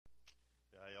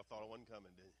thought I wasn't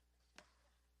coming, did you?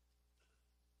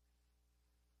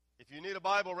 If you need a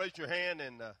Bible, raise your hand,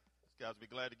 and these guys will be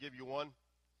glad to give you one.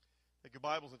 Take your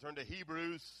Bibles and turn to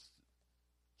Hebrews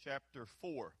chapter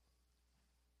 4.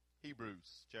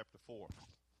 Hebrews chapter 4.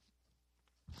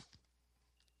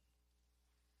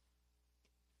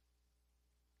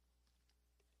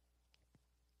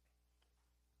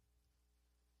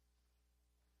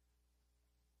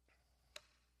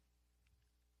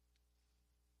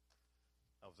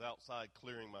 I was outside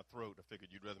clearing my throat. I figured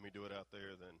you'd rather me do it out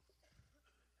there than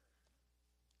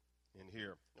in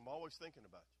here. I'm always thinking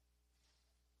about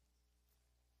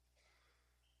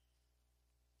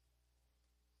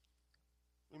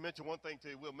you. We mentioned one thing to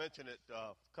you. We'll mention it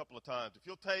a couple of times. If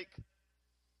you'll take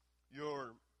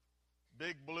your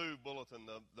big blue bulletin,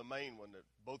 the main one, that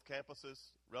both campuses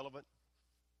relevant.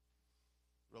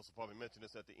 Russ will probably mention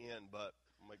this at the end, but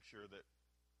I'll make sure that,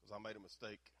 because I made a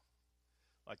mistake,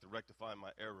 I like to rectify my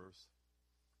errors.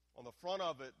 On the front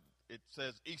of it, it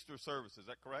says Easter service. Is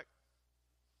that correct?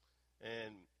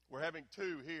 And we're having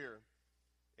two here,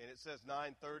 and it says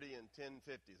 9:30 and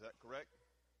 10:50. Is that correct?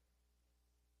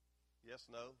 Yes,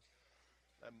 no?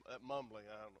 That mumbling,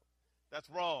 I don't know. That's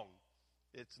wrong.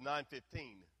 It's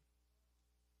 9:15.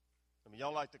 I mean,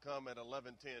 y'all like to come at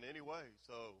 11:10 anyway,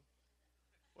 so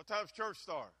what time's church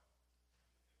start?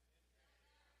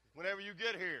 Whenever you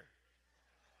get here.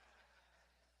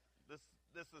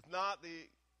 This is not the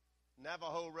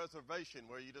Navajo reservation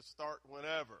where you just start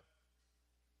whenever.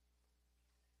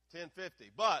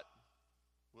 10:50, but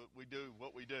we do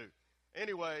what we do.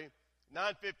 Anyway,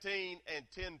 9:15 and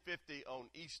 10:50 on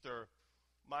Easter.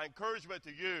 My encouragement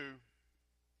to you,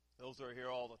 those that are here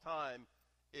all the time,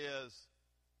 is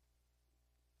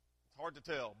it's hard to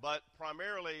tell, but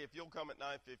primarily if you'll come at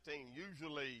 9:15,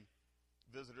 usually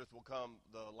visitors will come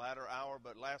the latter hour,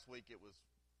 but last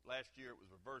year it was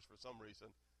reversed for some reason.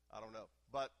 I don't know,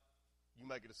 but you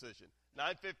make a decision.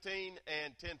 9:15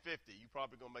 and 10:50. You're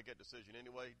probably going to make that decision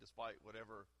anyway, despite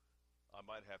whatever I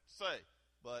might have to say.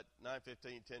 But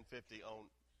 9:15, 10:50 on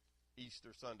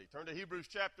Easter Sunday. Turn to Hebrews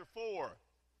chapter 4.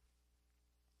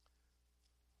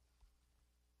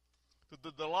 To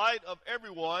the delight of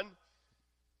everyone,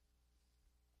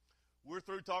 we're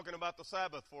through talking about the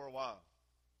Sabbath for a while.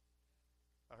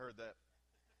 I heard that.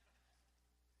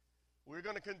 We're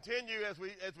going to continue as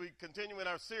we continue in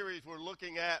our series. We're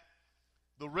looking at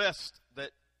the rest that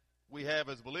we have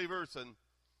as believers, and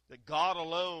that God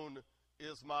alone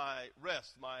is my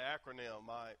rest, my acronym,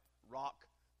 my rock,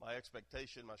 my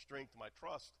expectation, my strength, my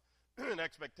trust. And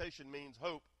expectation means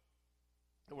hope.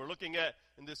 And we're looking at,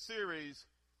 in this series,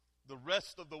 the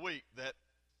rest of the week, that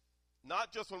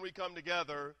not just when we come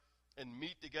together and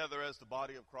meet together as the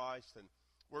body of Christ and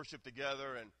worship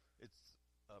together, and it's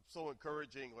so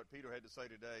encouraging what Peter had to say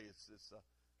today. It's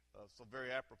so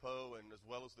very apropos, and as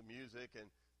well as the music and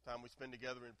time we spend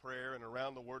together in prayer and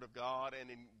around the Word of God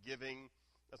and in giving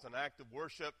as an act of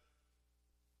worship.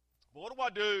 But what do I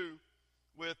do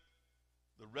with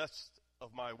the rest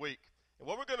of my week? And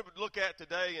what we're going to look at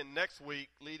today and next week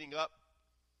leading up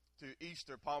to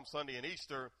Easter, Palm Sunday and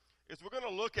Easter, is we're going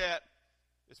to look at,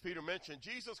 as Peter mentioned,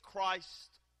 Jesus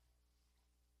Christ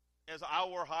as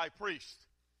our high priest,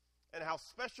 and how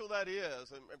special that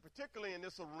is, and particularly in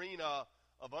this arena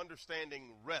of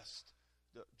understanding rest.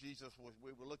 Jesus,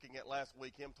 we were looking at last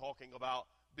week, him talking about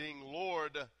being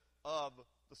Lord of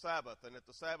the Sabbath, and that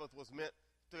the Sabbath was meant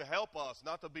to help us,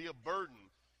 not to be a burden.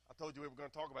 I told you we were going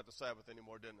to talk about the Sabbath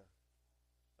anymore, didn't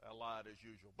I? I lied as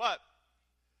usual. But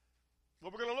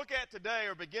what we're going to look at today,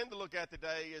 or begin to look at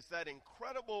today, is that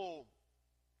incredible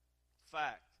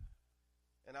fact.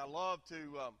 And I love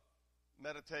to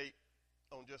meditate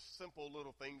on just simple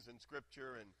little things in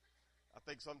Scripture, and I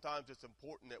think sometimes it's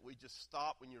important that we just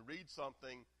stop when you read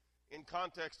something in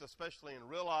context especially, and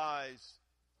realize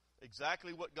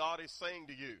exactly what God is saying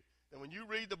to you. And when you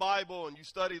read the Bible and you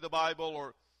study the Bible,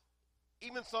 or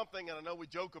even something, and I know we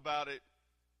joke about it,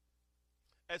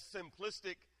 as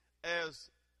simplistic as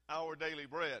our daily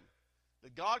bread,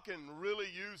 that God can really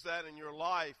use that in your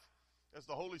life as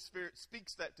the Holy Spirit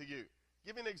speaks that to you.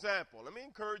 Give you an example. Let me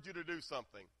encourage you to do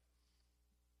something.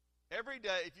 Every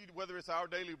day, whether it's Our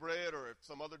Daily Bread or if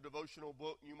some other devotional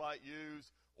book you might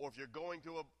use, or if you're going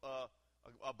to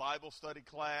a Bible study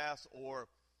class, or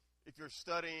if you're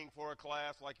studying for a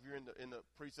class, like if you're in the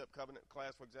Precept Covenant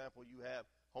class, for example, you have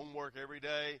homework every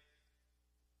day.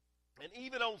 And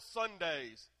even on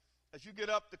Sundays, as you get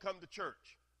up to come to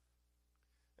church,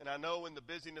 and I know in the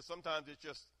busyness, sometimes it's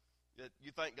just that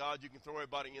you thank God you can throw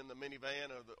everybody in the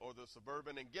minivan or the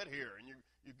Suburban and get here. And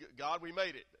God, we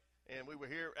made it. And we were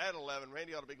here at 11.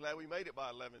 Randy ought to be glad we made it by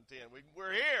 11:10.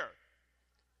 We're here.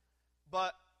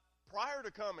 But prior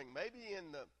to coming, maybe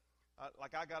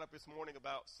like I got up this morning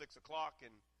about 6 o'clock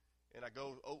and I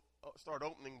go start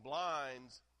opening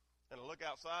blinds and I look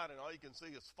outside and all you can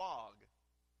see is fog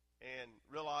and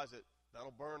realize that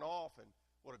that'll burn off and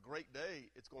what a great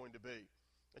day it's going to be.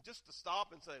 And just to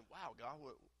stop and say, wow, God,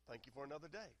 thank you for another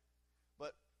day.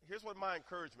 But here's what my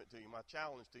encouragement to you, my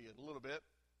challenge to you a little bit,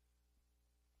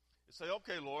 is say,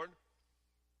 okay, Lord,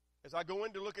 as I go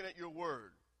into looking at your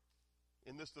word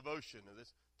in this devotion, in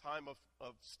this time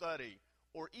of study,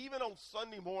 or even on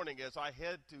Sunday morning as I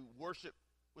head to worship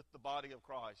with the body of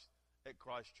Christ at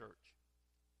Christ Church,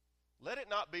 let it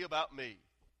not be about me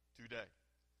today.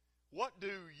 What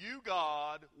do you,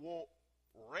 God, want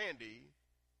Randy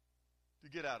to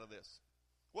get out of this?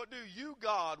 What do you,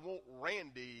 God, want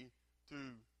Randy to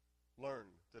learn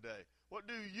today? What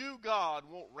do you, God,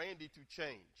 want Randy to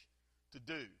change, to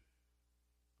do?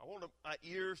 I want my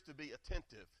ears to be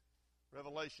attentive.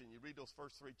 Revelation, you read those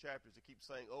first 3 chapters, it keeps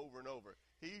saying over and over,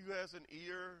 he who has an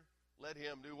ear, let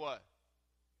him do what?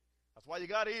 That's why you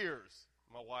got ears,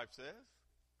 my wife says.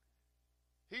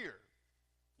 Hear,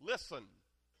 listen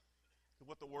to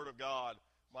what the Word of God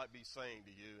might be saying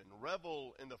to you, and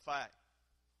revel in the fact.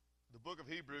 The book of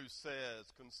Hebrews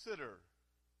says, consider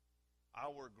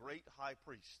our great high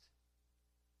priest.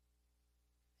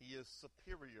 He is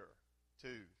superior to,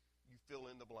 you fill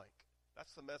in the blank.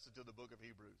 That's the message of the book of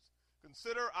Hebrews.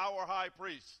 Consider our high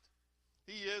priest.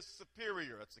 He is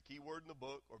superior. That's the key word in the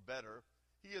book, or better.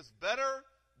 He is better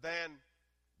than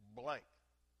blank.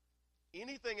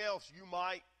 Anything else you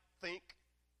might think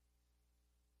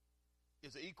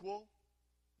is equal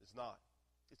is not.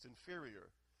 It's inferior.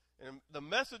 And the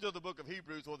message of the book of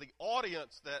Hebrews, or the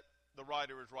audience that the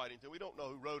writer is writing to, we don't know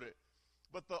who wrote it,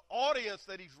 but the audience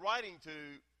that he's writing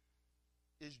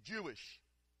to is Jewish.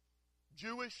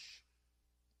 Jewish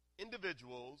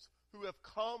individuals who have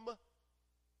come,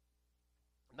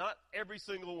 not every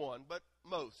single one, but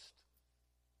most,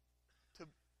 to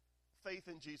faith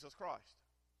in Jesus Christ.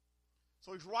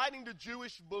 So he's writing to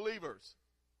Jewish believers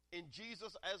in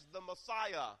Jesus as the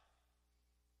Messiah,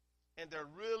 and they're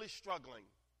really struggling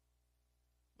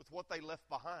with what they left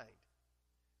behind.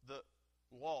 The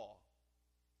law,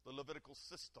 the Levitical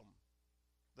system,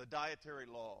 the dietary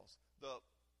laws, the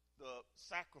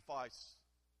sacrifice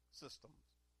systems,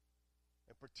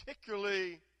 and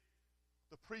particularly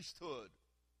the priesthood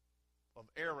of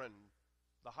Aaron,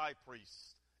 the high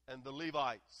priest, and the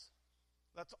Levites.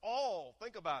 That's all,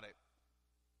 think about it,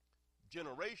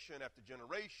 generation after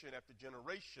generation after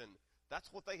generation.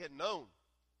 That's what they had known.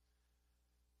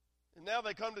 And now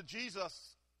they come to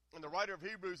Jesus, and the writer of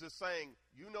Hebrews is saying,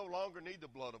 you no longer need the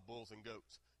blood of bulls and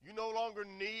goats. You no longer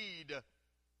need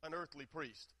an earthly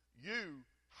priest. You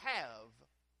have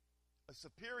a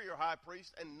superior high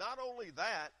priest, and not only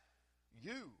that,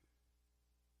 you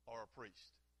are a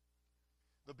priest.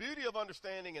 The beauty of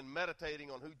understanding and meditating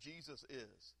on who Jesus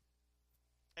is,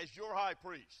 as your high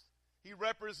priest, he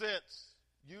represents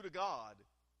you to God,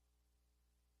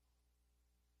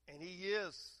 and he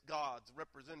is God's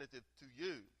representative to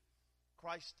you.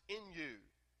 Christ in you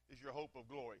is your hope of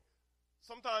glory.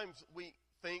 Sometimes we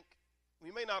think,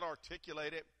 we may not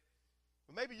articulate it,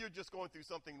 but maybe you're just going through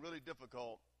something really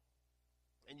difficult,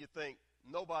 and you think,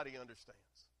 nobody understands.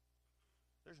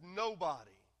 There's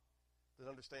nobody that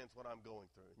understands what I'm going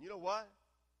through. And you know what?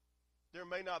 There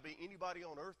may not be anybody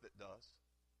on earth that does,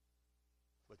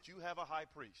 but you have a high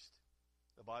priest,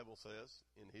 the Bible says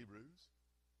in Hebrews,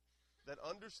 that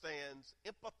understands,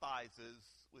 empathizes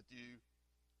with you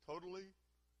totally,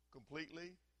 completely.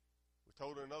 We're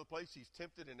told in another place, he's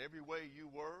tempted in every way you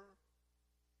were,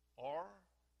 are,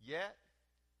 yet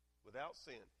without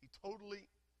sin. He totally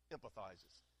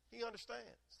empathizes. He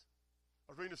understands.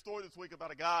 I was reading a story this week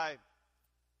about a guy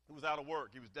who was out of work.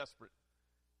 He was desperate.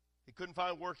 He couldn't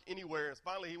find work anywhere, and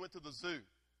finally he went to the zoo.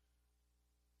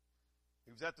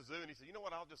 He was at the zoo, and he said, you know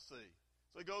what, I'll just see.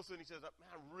 So he goes through and he says, man,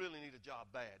 I really need a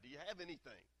job bad. Do you have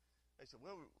anything? They said,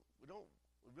 well,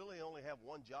 we really only have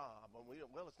one job. Well,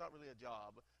 it's not really a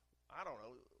job. I don't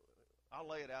know. I'll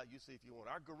lay it out. You see if you want.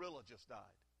 Our gorilla just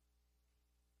died.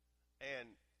 And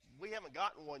we haven't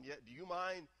gotten one yet. Do you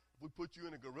mind if we put you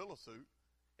in a gorilla suit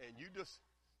and you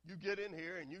get in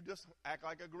here and you just act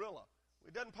like a gorilla?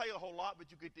 It doesn't pay a whole lot, but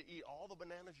you get to eat all the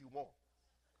bananas you want.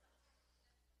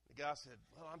 The guy said,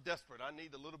 well, I'm desperate. I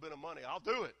need a little bit of money. I'll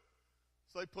do it.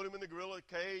 So they put him in the gorilla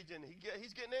cage, and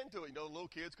he's getting into it. You know, little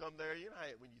kids come there. You know,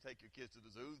 when you take your kids to the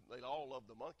zoo, they all love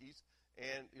the monkeys.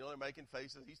 And, you know, they're making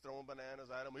faces. He's throwing bananas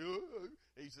at them.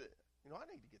 He said, you know, I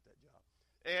need to get that job.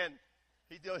 And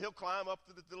he'll climb up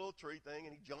to the little tree thing,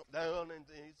 and he jumps down, and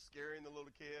he's scaring the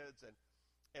little kids.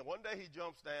 And one day he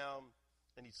jumps down,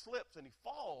 and he slips and he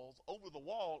falls over the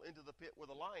wall into the pit where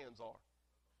the lions are.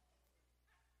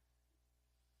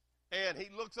 And he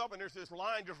looks up, and there's this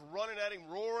lion just running at him,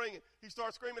 roaring. And he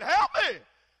starts screaming, "Help me!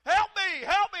 Help me!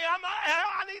 Help me!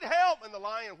 I need help!" And the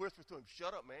lion whispers to him,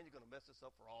 "Shut up, man. You're going to mess this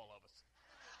up for all of us."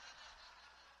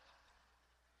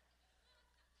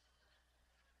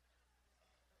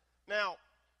 Now,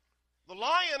 the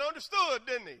lion understood,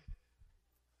 didn't he?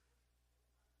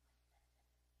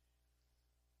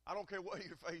 I don't care what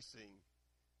you're facing.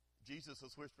 Jesus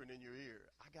is whispering in your ear,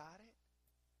 "I got it.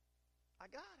 I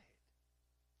got it.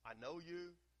 I know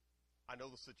you. I know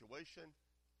the situation.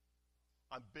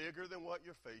 I'm bigger than what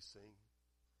you're facing.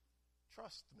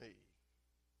 Trust me.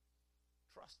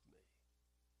 Trust me."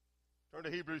 Turn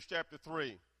to Hebrews chapter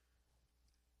 3.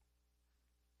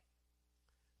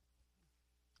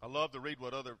 I love to read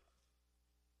what other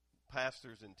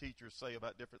pastors and teachers say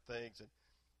about different things. And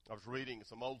I was reading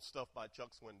some old stuff by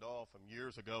Chuck Swindoll from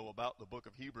years ago about the book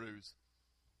of Hebrews.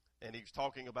 And he was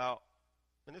talking about,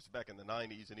 and this is back in the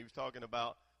 90s, and he was talking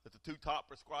about that the two top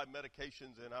prescribed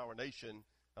medications in our nation,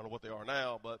 I don't know what they are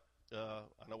now, but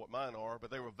I know what mine are, but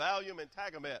they were Valium and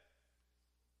Tagamet.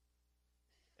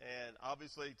 And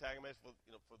obviously Tagamet for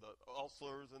the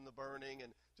ulcers and the burning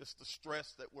and just the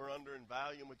stress that we're under, and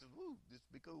Valium, which is, woo,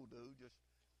 just be cool, dude, just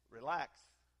relax.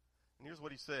 And here's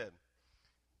what he said,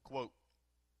 quote,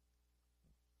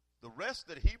 "The rest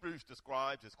that Hebrews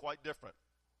describes is quite different.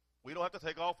 We don't have to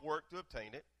take off work to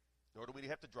obtain it, nor do we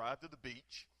have to drive to the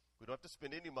beach. We don't have to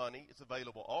spend any money. It's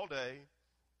available all day,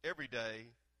 every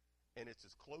day, and it's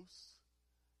as close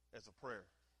as a prayer."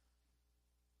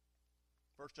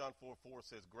 1 John 4:4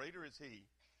 says, "Greater is he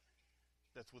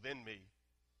that's within me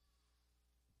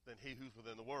than he who's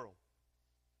within the world."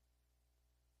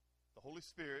 The Holy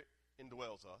Spirit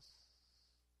indwells us,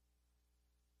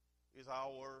 is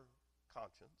our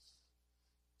conscience,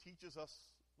 teaches us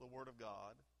the Word of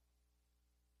God,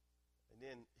 and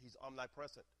then he's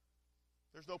omnipresent.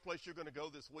 There's no place you're going to go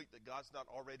this week that God's not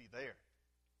already there.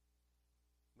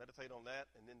 Meditate on that,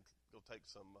 and then go take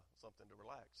something to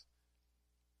relax.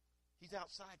 He's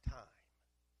outside time.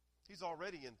 He's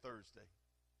already in Thursday.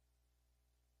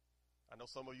 I know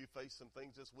some of you face some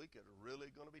things this week that are really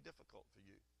going to be difficult for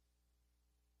you.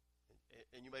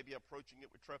 And you may be approaching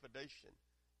it with trepidation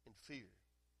and fear.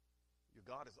 Your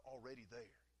God is already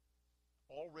there.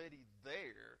 Already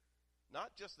there.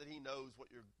 Not just that he knows what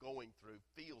you're going through,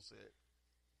 feels it,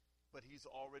 but he's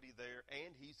already there,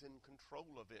 and he's in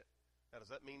control of it. Now, does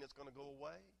that mean it's going to go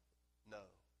away? No.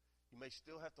 You may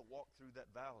still have to walk through that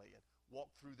valley and walk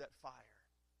through that fire,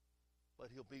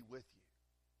 but he'll be with you.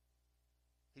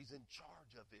 He's in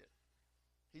charge of it.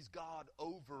 He's God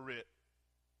over it.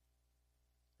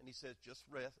 And he says, just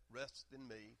rest in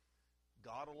me.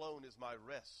 God alone is my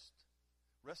rest.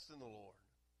 Rest in the Lord.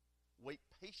 Wait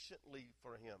patiently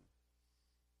for him.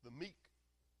 The meek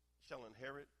shall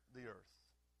inherit the earth.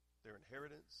 Their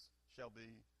inheritance shall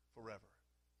be forever.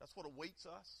 That's what awaits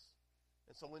us.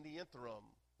 And so in the interim,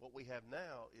 what we have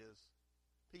now is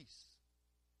peace,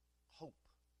 hope,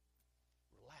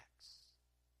 relax,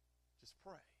 just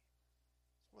pray.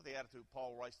 It's one of the attitude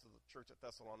Paul writes to the church at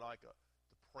Thessalonica,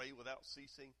 to pray without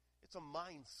ceasing. It's a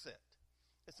mindset.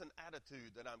 It's an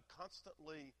attitude that I'm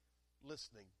constantly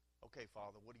listening. Okay,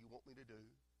 Father, what do you want me to do?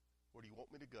 Where do you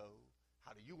want me to go?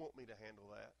 How do you want me to handle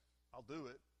that? I'll do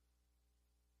it.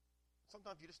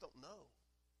 Sometimes you just don't know.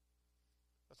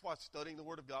 That's why studying the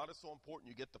Word of God is so important.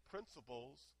 You get the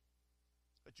principles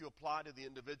that you apply to the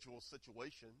individual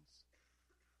situations.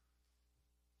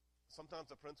 Sometimes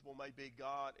the principle may be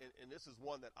God, and this is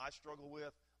one that I struggle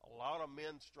with, a lot of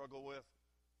men struggle with,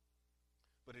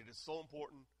 but it is so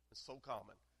important and so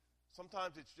common.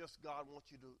 Sometimes it's just God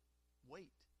wants you to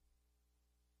wait.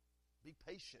 Be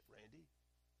patient, Randy.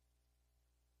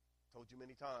 I told you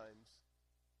many times,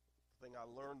 the thing I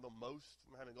learned the most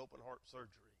from having open heart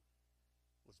surgery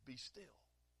was be still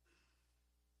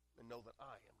and know that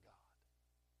I am God.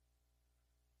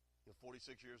 You're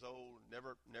 46 years old,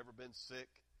 never been sick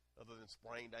other than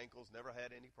sprained ankles, never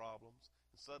had any problems,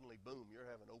 and suddenly, boom, you're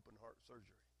having open heart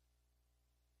surgery.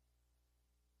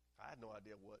 I had no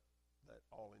idea what that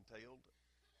all entailed.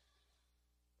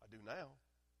 I do now.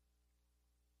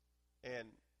 And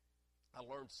I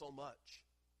learned so much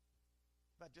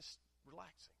about just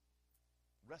relaxing,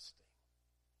 resting.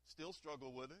 Still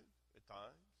struggle with it at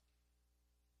times.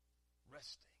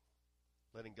 Resting.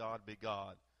 Letting God be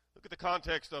God. Look at the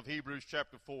context of Hebrews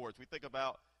chapter 4 as we think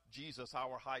about Jesus,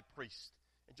 our high priest,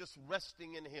 and just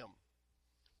resting in him.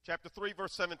 Chapter 3,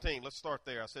 verse 17. Let's start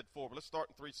there. I said 4, but let's start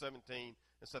in 3:17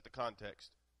 and set the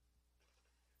context.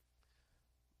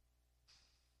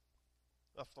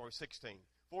 16.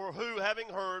 For who, having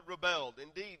heard, rebelled?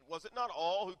 Indeed, was it not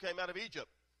all who came out of Egypt,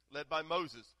 led by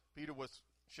Moses? Peter was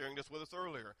sharing this with us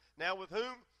earlier. Now with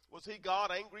whom was he,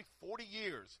 God, angry 40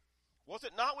 years? Was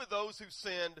it not with those who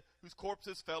sinned, whose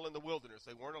corpses fell in the wilderness?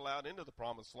 They weren't allowed into the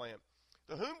promised land.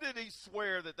 To whom did he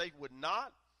swear that they would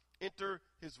not enter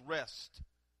his rest?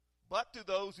 But to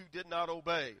those who did not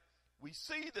obey. We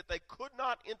see that they could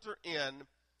not enter in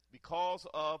because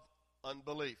of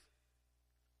unbelief.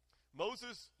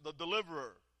 Moses, the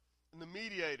deliverer and the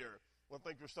mediator. One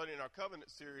thing we're studying in our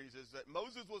covenant series is that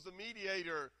Moses was the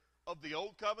mediator of the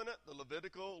old covenant, the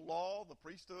Levitical law, the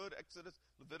priesthood, Exodus,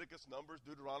 Leviticus, Numbers,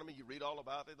 Deuteronomy. You read all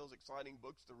about it, those exciting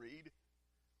books to read.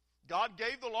 God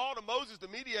gave the law to Moses to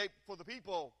mediate for the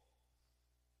people.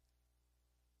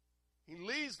 He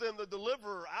leads them, the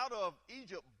deliverer, out of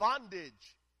Egypt,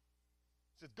 bondage.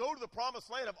 He says, go to the promised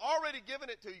land. I've already given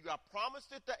it to you. I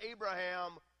promised it to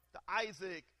Abraham, to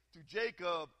Isaac, to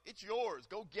Jacob. It's yours.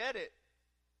 Go get it.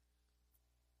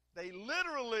 They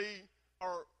literally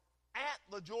are at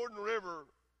the Jordan River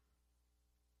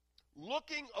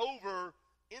looking over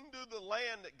into the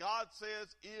land that God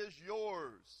says is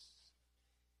yours.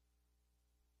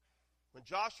 When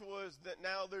Joshua is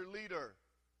now their leader,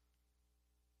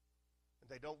 and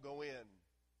they don't go in.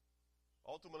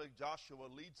 Ultimately, Joshua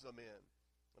leads them in,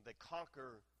 and they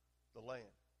conquer the land.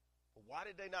 But why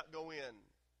did they not go in?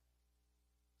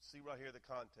 See right here the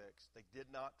context. They did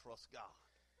not trust God.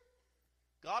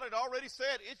 God had already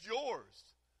said, it's yours.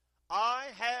 I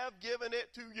have given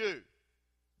it to you.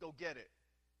 Go get it.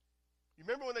 You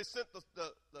remember when they sent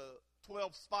the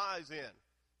 12 spies in?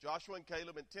 Joshua and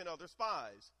Caleb and 10 other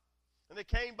spies. And they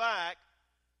came back,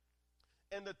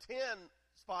 and the 10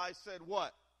 spies said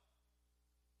what?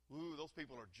 Ooh, those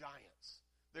people are giants.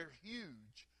 They're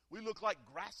huge. We look like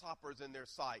grasshoppers in their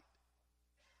sight.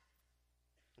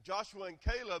 Joshua and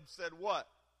Caleb said what?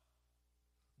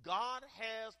 God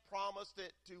has promised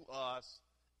it to us.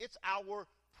 It's our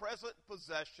present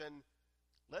possession.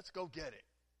 Let's go get it.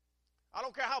 I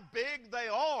don't care how big they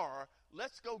are.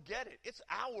 Let's go get it. It's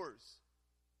ours.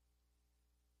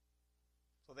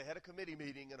 So they had a committee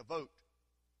meeting and a vote.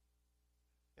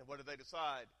 And what did they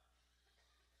decide?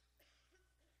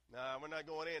 Nah, we're not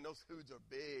going in. Those foods are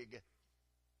big.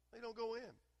 They don't go in.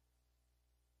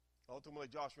 Ultimately,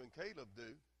 Joshua and Caleb do.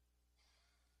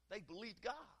 They believed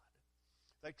God.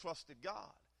 They trusted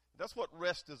God. That's what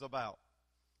rest is about.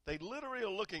 They literally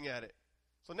are looking at it.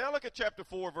 So now look at chapter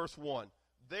 4, verse 1.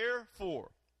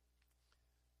 Therefore,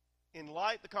 in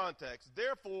light the context,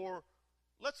 therefore,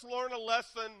 let's learn a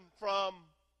lesson from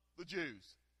the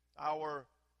Jews, our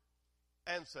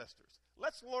ancestors.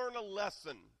 Let's learn a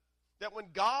lesson that when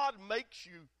God makes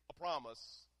you a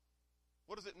promise,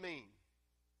 what does it mean?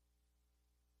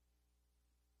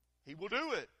 He will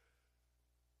do it.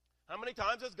 How many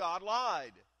times has God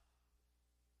lied?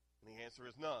 And the answer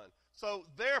is none. So,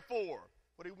 therefore,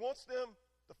 what he wants them,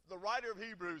 the writer of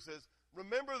Hebrews says,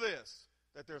 remember this,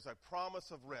 that there's a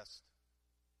promise of rest.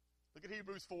 Look at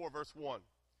Hebrews 4, verse 1.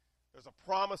 There's a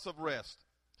promise of rest.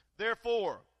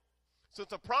 Therefore,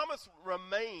 since a promise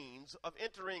remains of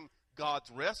entering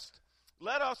God's rest,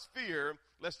 let us fear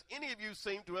lest any of you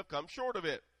seem to have come short of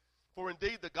it. For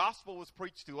indeed the gospel was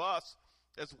preached to us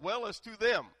as well as to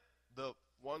them, the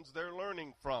ones they're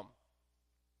learning from.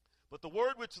 But the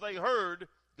word which they heard,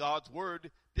 God's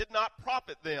word, did not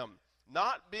profit them,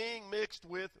 not being mixed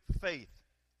with faith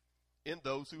in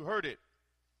those who heard it.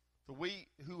 For we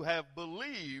who have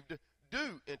believed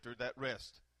do enter that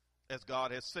rest. As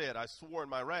God has said, I swore in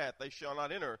my wrath, they shall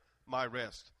not enter my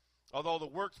rest. Although the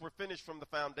works were finished from the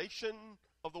foundation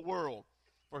of the world.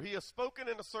 For he has spoken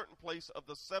in a certain place of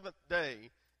the seventh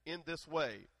day in this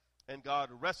way. And God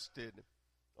rested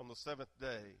on the seventh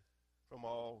day from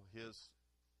all his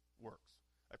works.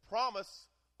 A promise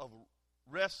of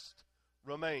rest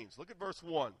remains. Look at verse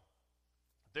 1.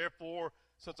 Therefore,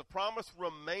 since a promise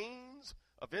remains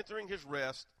of entering his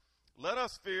rest, let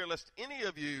us fear lest any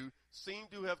of you seem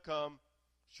to have come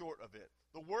short of it.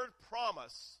 The word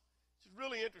promise is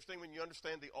really interesting when you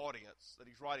understand the audience that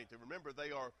he's writing to. Remember,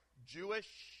 they are Jewish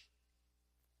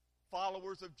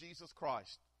followers of Jesus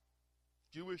Christ.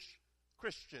 Jewish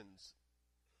Christians.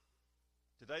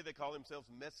 Today they call themselves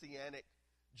Messianic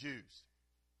Jews.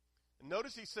 And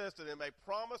notice he says to them, a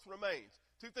promise remains.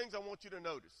 Two things I want you to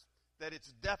notice. That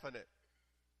it's definite.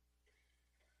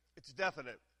 It's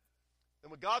definite.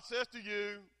 And when God says to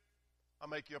you, I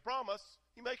make you a promise,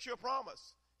 he makes you a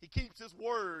promise. He keeps his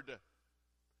word.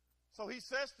 So he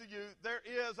says to you, there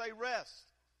is a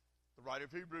rest. The writer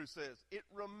of Hebrews says, it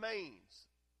remains.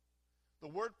 The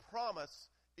word promise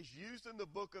is used in the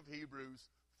book of Hebrews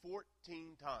 14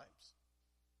 times.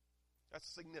 That's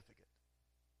significant.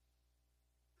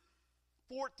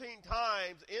 14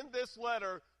 times in this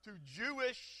letter to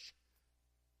Jewish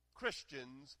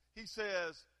Christians, he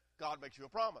says, God makes you a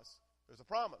promise. There's a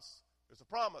promise. There's a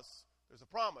promise. There's a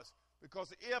promise.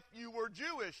 Because if you were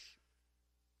Jewish,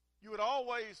 you would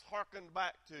always hearken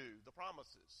back to the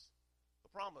promises. The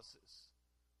promises.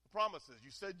 The promises.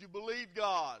 You said you believed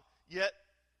God, yet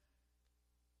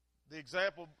the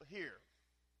example here.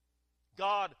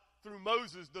 God, through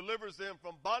Moses, delivers them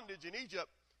from bondage in Egypt,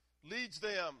 leads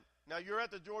them. Now you're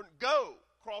at the Jordan. Go,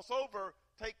 cross over,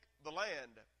 take the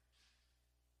land.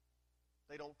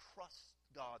 They don't trust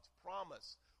God's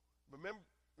promise.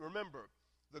 Remember,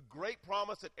 the great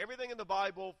promise that everything in the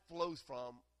Bible flows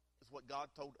from is what God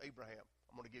told Abraham.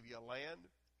 I'm going to give you a land,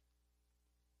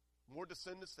 more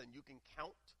descendants than you can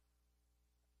count,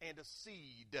 and a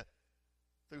seed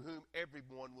through whom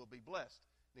everyone will be blessed.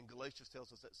 Then Galatians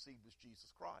tells us that seed was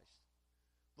Jesus Christ.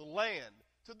 The land,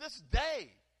 to this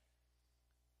day,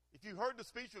 if you heard the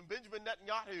speech from Benjamin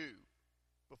Netanyahu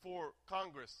before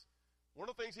Congress, one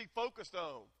of the things he focused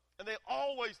on, and they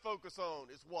always focus on,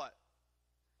 is what?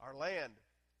 Our land.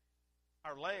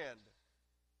 Our land.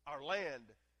 Our land.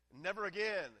 Never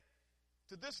again.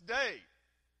 To this day,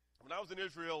 when I was in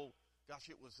Israel, gosh,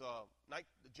 it was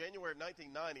January of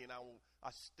 1990, and I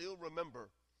still remember,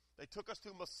 they took us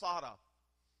to Masada.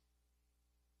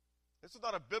 This is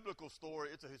not a biblical story,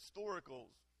 it's a historical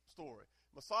story.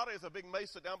 Masada is a big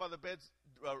mesa down by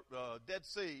the Dead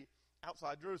Sea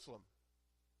outside Jerusalem.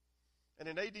 And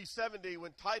in AD 70,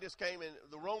 when Titus came in,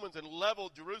 the Romans, and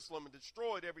leveled Jerusalem and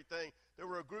destroyed everything, there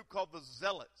were a group called the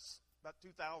Zealots, about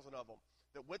 2,000 of them,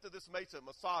 that went to this mesa at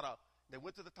Masada. They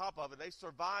went to the top of it. They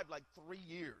survived like 3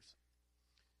 years.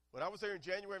 When I was there in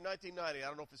January of 1990, I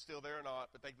don't know if it's still there or not,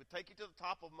 but they would take you to the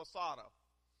top of Masada,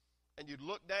 and you'd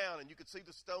look down, and you could see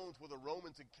the stones where the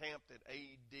Romans encamped at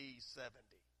AD 70.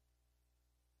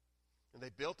 And they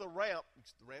built a ramp.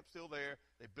 The ramp's still there.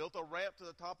 They built a ramp to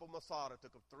the top of Masada. It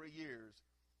took them 3 years.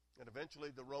 And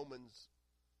eventually the Romans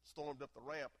stormed up the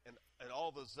ramp, and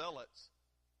all the zealots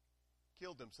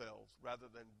killed themselves rather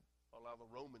than allow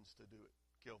the Romans to do it,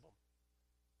 kill them.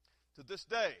 To this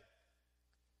day,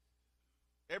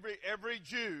 every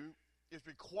Jew is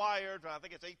required, I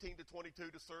think it's 18 to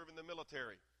 22, to serve in the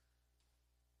military.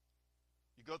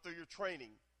 You go through your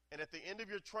training, and at the end of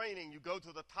your training, you go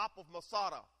to the top of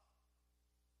Masada,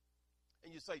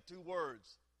 and you say 2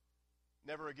 words: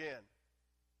 never again.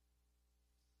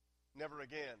 Never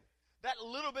again. That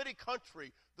little bitty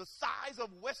country, the size of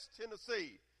West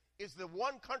Tennessee, is the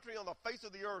one country on the face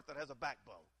of the earth that has a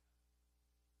backbone.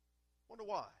 Wonder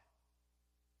why?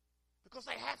 Because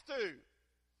they have to.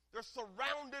 They're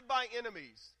surrounded by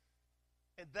enemies.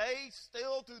 And they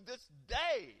still, to this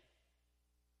day,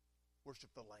 worship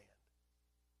the land.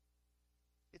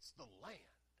 It's the land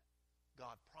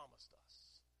God promised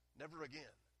us. Never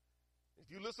again.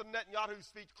 If you listen to Netanyahu's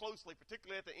speech closely,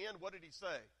 particularly at the end, what did he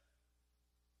say?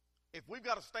 If we've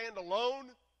got to stand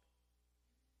alone,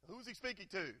 who's he speaking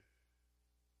to?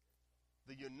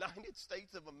 The United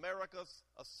States of America's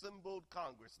assembled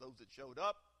Congress, those that showed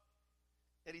up.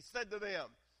 And he said to them,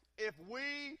 if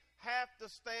we have to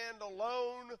stand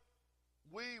alone,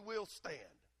 we will stand.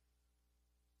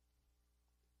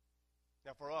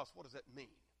 Now for us, what does that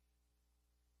mean?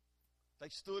 They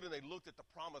stood and they looked at the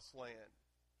promised land,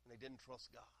 and they didn't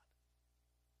trust God.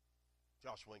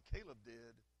 Joshua and Caleb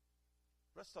did.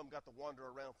 The rest of them got to wander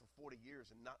around for 40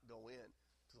 years and not go in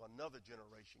until another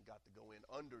generation got to go in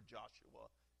under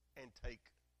Joshua and take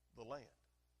the land.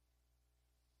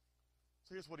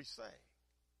 So here's what he's saying.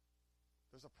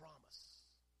 There's a promise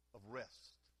of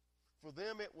rest. For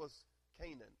them it was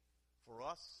Canaan. For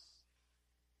us,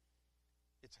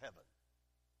 it's heaven.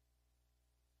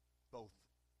 Both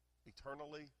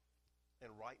eternally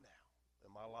and right now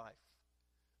in my life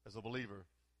as a believer.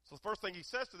 So the first thing he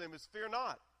says to them is, fear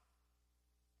not.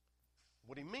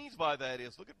 What he means by that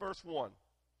is, look at verse 1.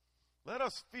 Let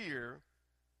us fear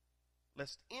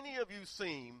lest any of you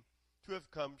seem to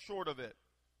have come short of it.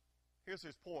 Here's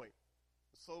his point.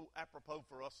 It's so apropos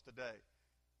for us today.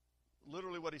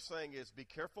 Literally what he's saying is, be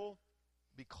careful,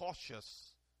 be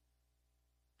cautious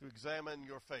to examine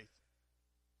your faith.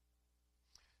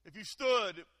 If you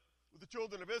stood with the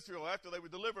children of Israel after they were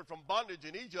delivered from bondage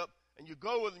in Egypt, and you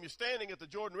go with them, you're standing at the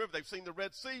Jordan River, they've seen the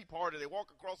Red Sea parted, they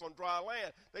walk across on dry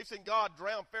land. They've seen God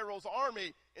drown Pharaoh's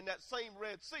army in that same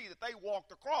Red Sea that they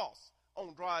walked across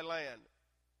on dry land.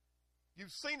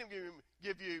 You've seen him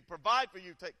give you, provide for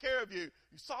you, take care of you.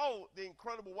 You saw the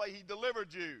incredible way he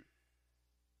delivered you.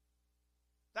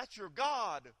 That's your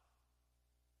God.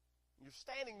 You're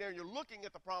standing there and you're looking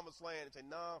at the promised land and saying,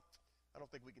 no, I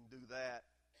don't think we can do that.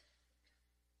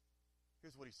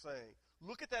 Here's what he's saying.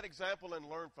 Look at that example and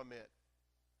learn from it.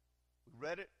 We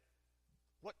read it.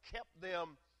 What kept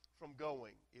them from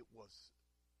going? It was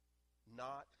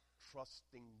not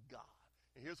trusting God.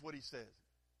 And here's what he says.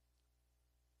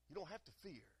 You don't have to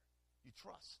fear. You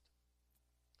trust.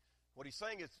 What he's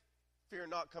saying is, fear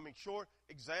not coming short.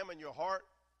 Examine your heart.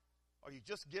 Are you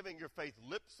just giving your faith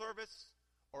lip service,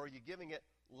 or are you giving it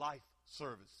life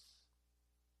service?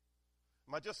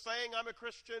 Am I just saying I'm a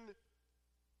Christian?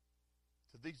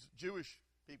 To these Jewish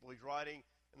people he's writing,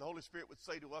 and the Holy Spirit would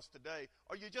say to us today,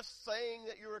 are you just saying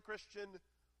that you're a Christian,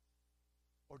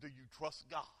 or do you trust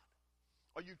God?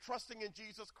 Are you trusting in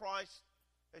Jesus Christ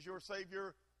as your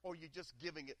Savior, or are you just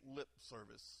giving it lip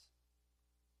service?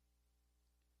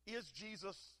 Is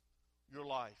Jesus your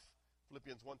life?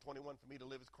 Philippians 1:21, for me to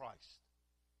live is Christ.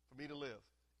 For me to live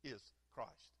is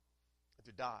Christ. And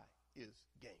to die is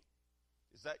gain.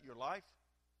 Is that your life?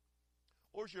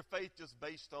 Or is your faith just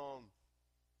based on,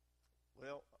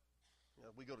 well,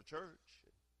 we go to church,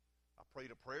 and I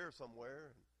prayed a prayer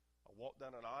somewhere, and I walked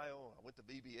down an aisle, I went to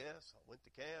VBS, I went to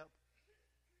camp.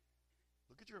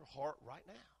 Look at your heart right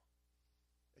now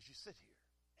as you sit here.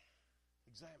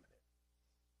 Examine it.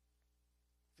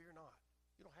 Fear not.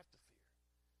 You don't have to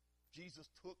fear. Jesus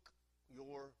took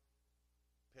your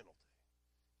penalty.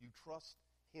 You trust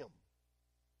him.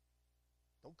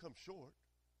 Don't come short.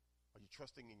 Are you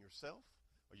trusting in yourself?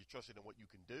 Are you trusting in what you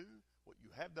can do, what you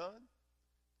have done?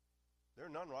 There are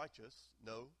none righteous,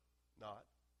 no, not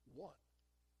one.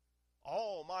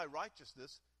 All my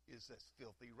righteousness is as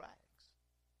filthy rags.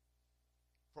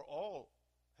 For all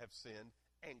have sinned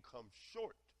and come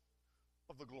short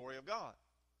of the glory of God.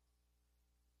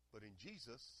 But in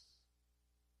Jesus,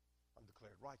 I'm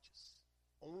declared righteous.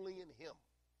 Only in him.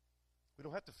 We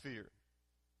don't have to fear.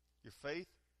 Your faith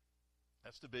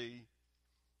has to be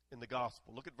in the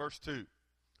gospel. Look at verse 2.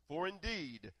 For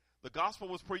indeed, the gospel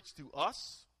was preached to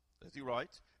us, as he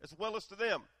writes, as well as to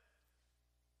them.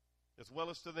 As well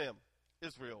as to them,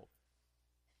 Israel.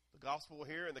 The gospel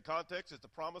here in the context is the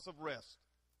promise of rest.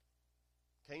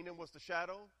 Canaan was the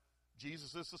shadow.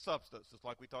 Jesus is the substance, just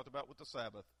like we talked about with the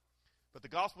Sabbath. But the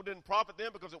gospel didn't profit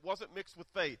them because it wasn't mixed with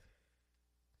faith.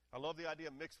 I love the idea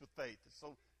of mixed with faith. It's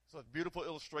a beautiful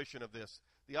illustration of this.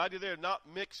 The idea there, not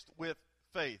mixed with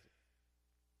faith,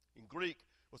 in Greek,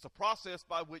 was the process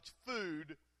by which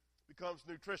food becomes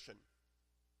nutrition.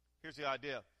 Here's the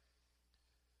idea.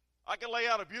 I can lay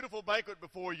out a beautiful banquet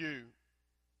before you,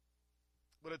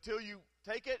 but until you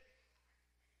take it,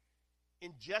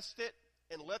 ingest it,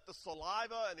 and let the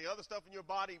saliva and the other stuff in your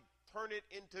body turn it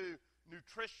into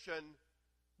nutrition,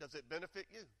 does it benefit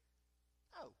you?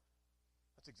 No.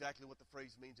 That's exactly what the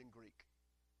phrase means in Greek.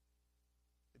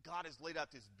 God has laid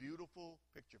out this beautiful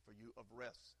picture for you of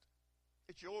rest.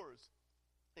 It's yours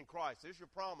in Christ. There's your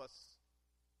promise.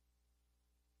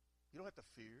 You don't have to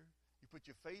fear. You put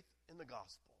your faith in the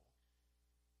gospel.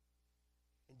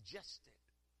 Ingest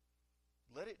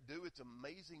it. Let it do its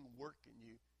amazing work in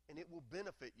you, and it will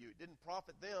benefit you. It didn't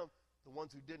profit them, the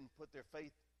ones who didn't put their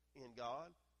faith in God.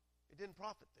 It didn't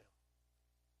profit them.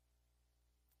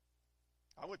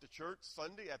 I went to church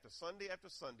Sunday after Sunday after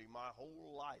Sunday my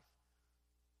whole life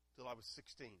till I was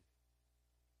 16.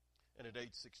 And at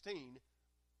age 16,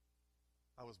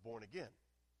 I was born again.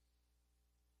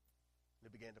 And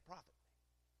it began to profit me.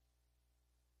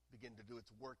 It began to do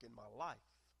its work in my life.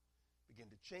 It began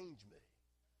to change me,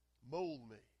 mold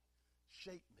me,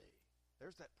 shape me.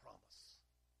 There's that promise.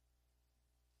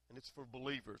 And it's for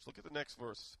believers. Look at the next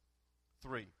verse,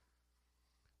 3.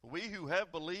 We who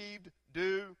have believed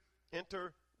do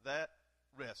enter that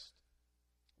rest.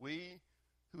 We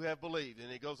who have believed.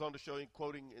 And he goes on to show,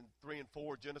 quoting in 3 and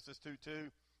 4, Genesis 2:2,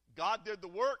 God did the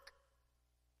work,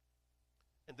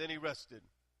 and then he rested.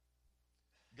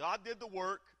 God did the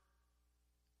work,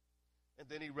 and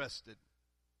then he rested.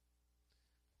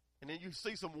 And then you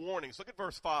see some warnings. Look at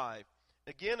verse 5.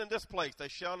 Again in this place, they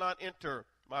shall not enter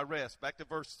my rest. Back to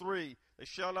verse 3, they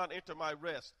shall not enter my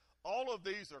rest. All of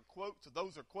these are quotes.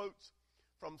 Those are quotes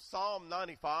from Psalm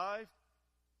 95.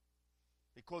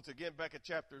 He quotes again back at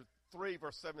chapter 3,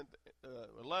 verse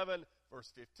 11,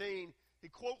 verse 15. He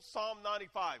quotes Psalm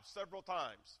 95 several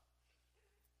times.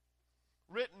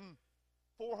 Written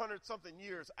 400-something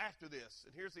years after this.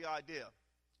 And here's the idea.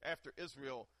 After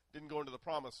Israel didn't go into the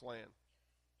promised land.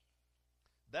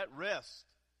 That rest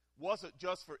wasn't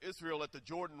just for Israel at the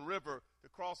Jordan River to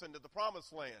cross into the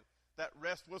promised land. That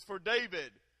rest was for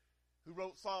David, who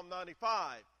wrote Psalm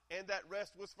 95. And that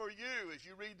rest was for you as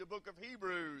you read the book of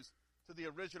Hebrews to the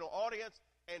original audience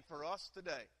and for us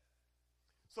today.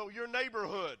 So your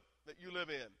neighborhood that you live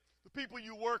in, the people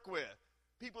you work with,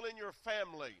 people in your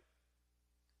family,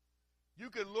 You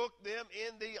can look them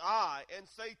in the eye and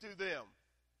say to them,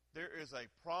 there is a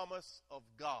promise of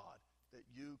God that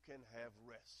you can have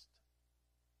rest.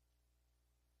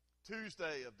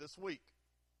 Tuesday of this week,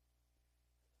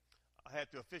 I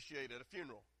had to officiate at a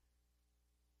funeral.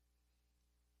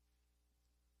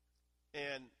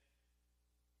 And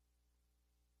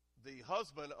the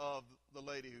husband of the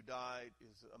lady who died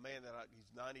is a man he's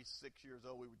 96 years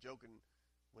old. We were joking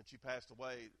when she passed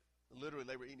away. Literally,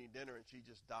 they were eating dinner, and she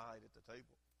just died at the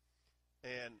table.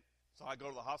 And so I go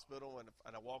to the hospital,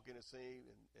 and I walk in and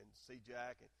see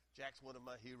Jack. And Jack's one of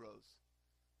my heroes.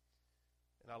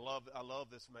 And I love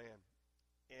this man.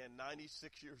 And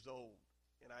 96 years old.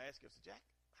 And I asked him, I said, Jack,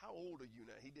 how old are you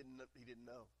now? He didn't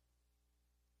know.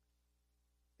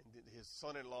 And his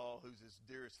son-in-law, who's his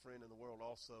dearest friend in the world,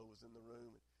 also was in the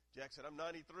room. And Jack said, I'm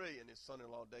 93. And his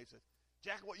son-in-law, Dave, said,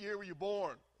 Jack, what year were you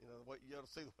born? You ought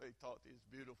to see the way he talked to you. It's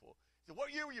beautiful. He said,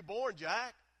 what year were you born,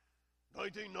 Jack?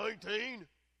 1919.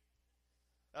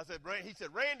 I said, he said,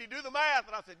 Randy, do the math.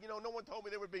 And I said, no one told me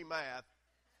there would be math.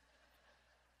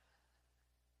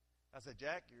 I said,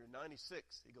 Jack, you're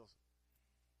 96. He goes,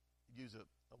 use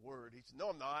a word. He said, no,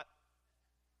 I'm not.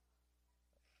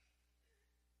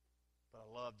 But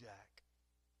I love Jack.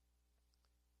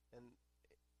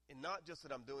 And not just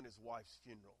that I'm doing his wife's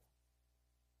funeral,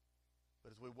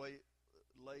 but as we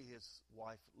lay his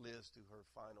wife Liz to her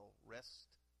final rest,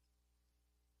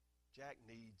 Jack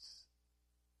needs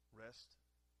rest.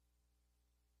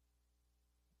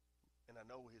 And I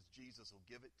know his Jesus will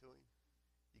give it to him.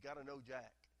 You got to know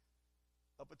Jack.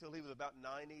 Up until he was about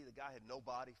 90, the guy had no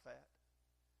body fat.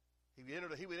 He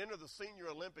would enter the Senior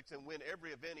Olympics and win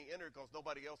every event he entered because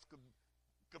nobody else could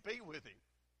compete with him.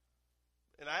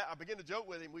 And I began to joke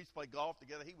with him. We used to play golf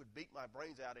together. He would beat my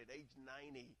brains out at age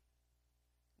 90.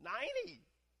 90!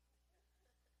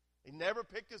 He never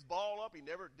picked his ball up. He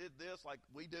never did this like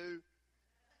we do.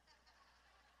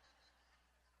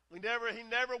 He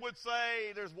never would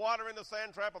say, there's water in the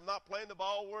sand trap. I'm not playing the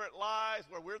ball where it lies,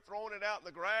 where we're throwing it out in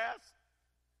the grass.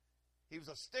 He was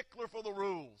a stickler for the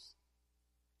rules.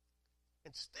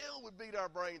 And still would beat our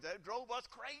brains out. It drove us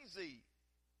crazy.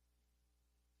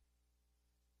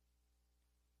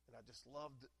 And I just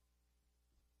loved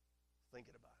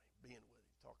thinking about him, being with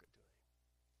him, talking to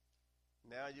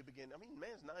him. Now you begin,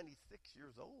 man's 96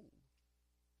 years old.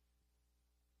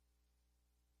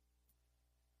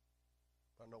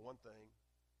 But I know one thing.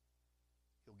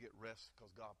 He'll get rest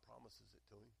because God promises it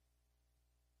to him.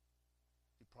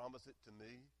 He promised it to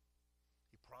me.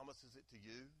 He promises it to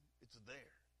you. It's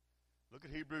there. Look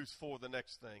at Hebrews 4, the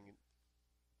next thing.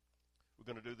 We're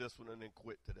going to do this one and then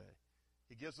quit today.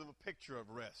 He gives them a picture of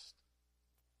rest.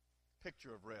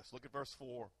 Picture of rest. Look at verse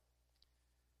 4.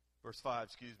 Verse 5,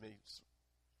 excuse me.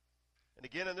 And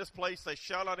again in this place they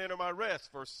shall not enter my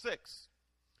rest. Verse 6.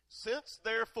 Since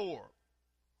therefore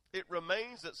it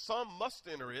remains that some must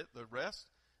enter it, the rest,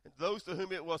 and those to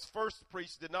whom it was first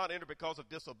preached did not enter because of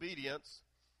disobedience.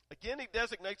 Again he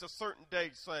designates a certain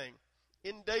day, saying,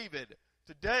 in David,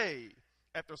 today,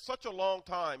 after such a long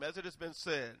time, as it has been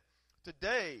said,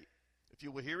 today, if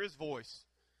you will hear his voice,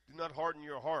 do not harden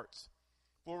your hearts.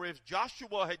 For if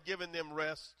Joshua had given them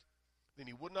rest, then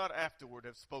he would not afterward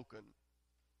have spoken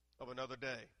of another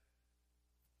day.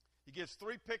 He gives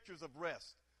three pictures of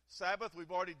rest. Sabbath,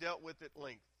 we've already dealt with at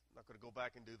length. I'm not going to go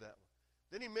back and do that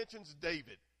one. Then he mentions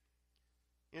David.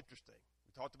 Interesting.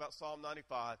 We talked about Psalm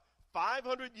 95.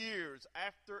 500 years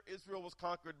after Israel was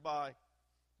conquered by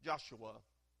Joshua,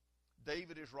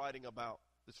 David is writing about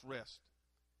this rest.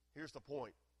 Here's the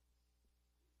point.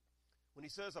 When he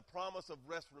says a promise of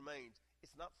rest remains,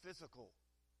 it's not physical.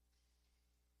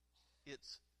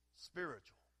 It's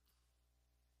spiritual.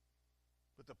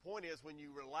 But the point is, when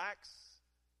you relax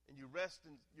and you rest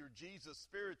in your Jesus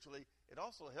spiritually, it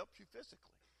also helps you physically.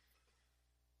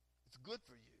 It's good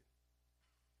for you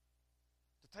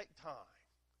to take time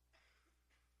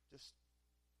just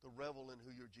to revel in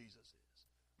who your Jesus is,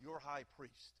 your high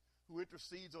priest, who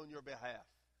intercedes on your behalf,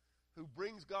 who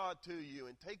brings God to you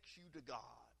and takes you to God.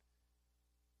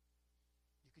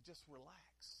 You could just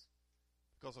relax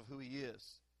because of who he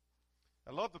is.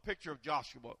 I love the picture of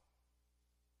Joshua.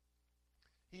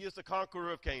 He is the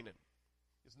conqueror of Canaan.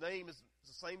 His name is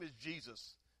the same as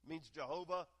Jesus. It means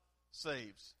Jehovah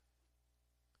saves.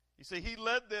 You see, he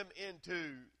led them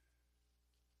into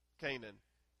Canaan.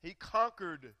 He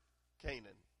conquered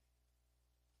Canaan.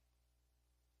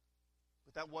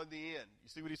 But that wasn't the end. You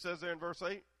see what he says there in verse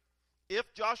 8?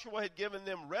 If Joshua had given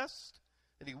them rest,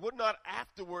 and he would not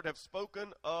afterward have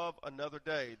spoken of another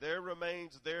day. There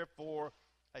remains, therefore,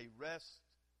 a rest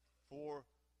for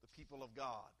the people of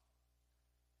God.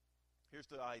 Here's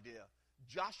the idea.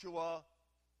 Joshua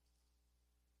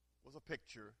was a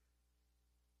picture.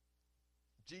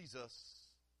 Jesus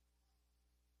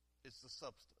is the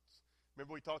substance.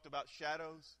 Remember we talked about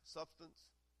shadows, substance?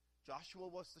 Joshua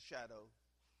was the shadow.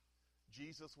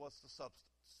 Jesus was the substance.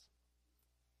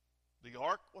 The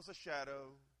ark was a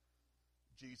shadow.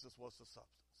 Jesus was the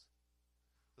substance.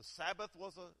 The Sabbath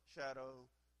was a shadow.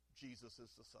 Jesus is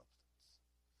the substance.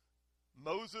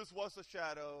 Moses was a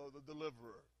shadow, the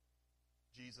deliverer.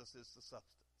 Jesus is the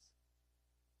substance.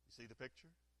 You see the picture?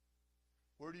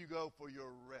 Where do you go for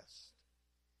your rest?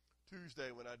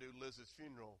 Tuesday when I do Liz's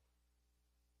funeral,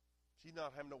 she's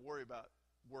not having to worry about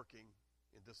working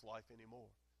in this life anymore.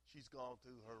 She's gone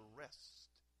to her rest.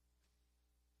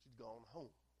 She's gone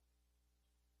home.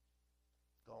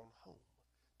 Gone home.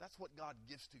 That's what God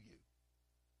gives to you.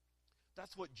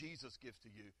 That's what Jesus gives to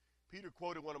you. Peter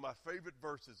quoted one of my favorite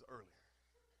verses earlier.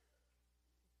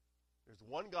 There's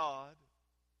one God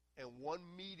and one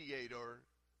mediator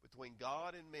between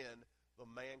God and men, the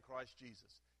man Christ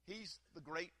Jesus. He's the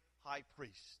great high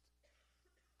priest.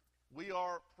 We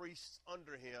are priests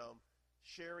under him,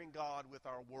 sharing God with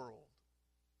our world.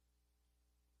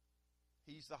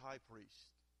 He's the high priest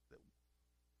that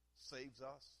saves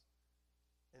us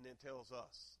and then tells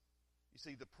us. You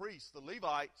see, the priests, the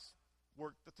Levites,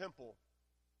 worked the temple.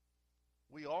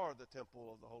 We are the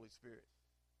temple of the Holy Spirit.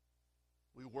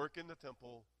 We work in the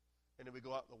temple, and then we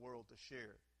go out in the world to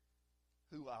share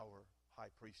who our high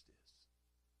priest is.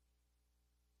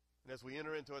 And as we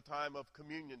enter into a time of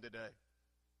communion today,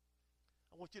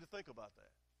 I want you to think about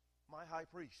that. My high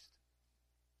priest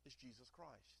is Jesus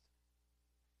Christ.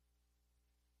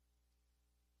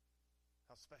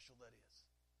 How special that is.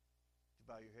 Would you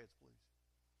bow your heads, please?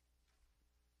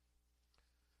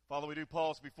 Father, we do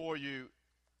pause before you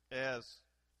as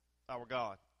our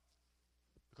God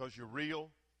because you're real.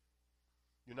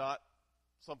 You're not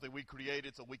something we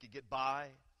created so we could get by.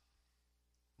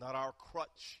 Not our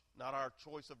crutch, not our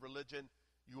choice of religion.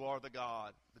 You are the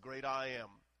God, the great I am,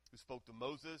 who spoke to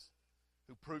Moses,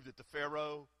 who proved it to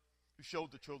Pharaoh, who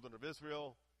showed the children of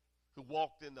Israel, who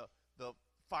walked in the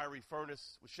fiery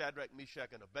furnace with Shadrach,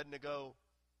 Meshach, and Abednego,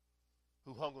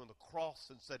 who hung on the cross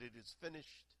and said it is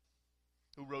finished,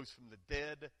 who rose from the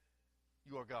dead.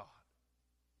 You are God.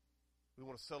 We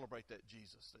want to celebrate that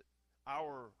Jesus, that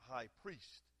our high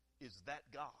priest is that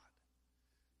God,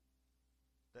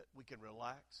 that we can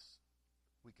relax,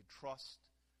 we can trust,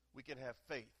 we can have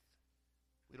faith.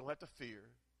 We don't have to fear.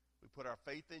 We put our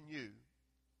faith in you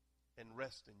and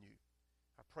rest in you.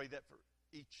 I pray that for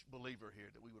each believer here,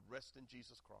 that we would rest in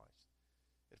Jesus Christ.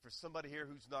 And for somebody here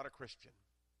who's not a Christian,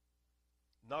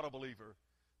 not a believer,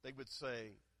 they would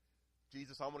say,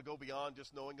 Jesus, I want to go beyond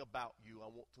just knowing about you. I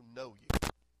want to know you.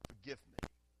 Forgive me.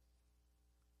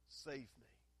 Save me.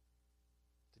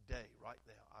 Today, right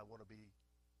now, I want to be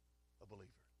a believer.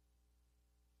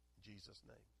 In Jesus'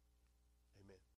 name.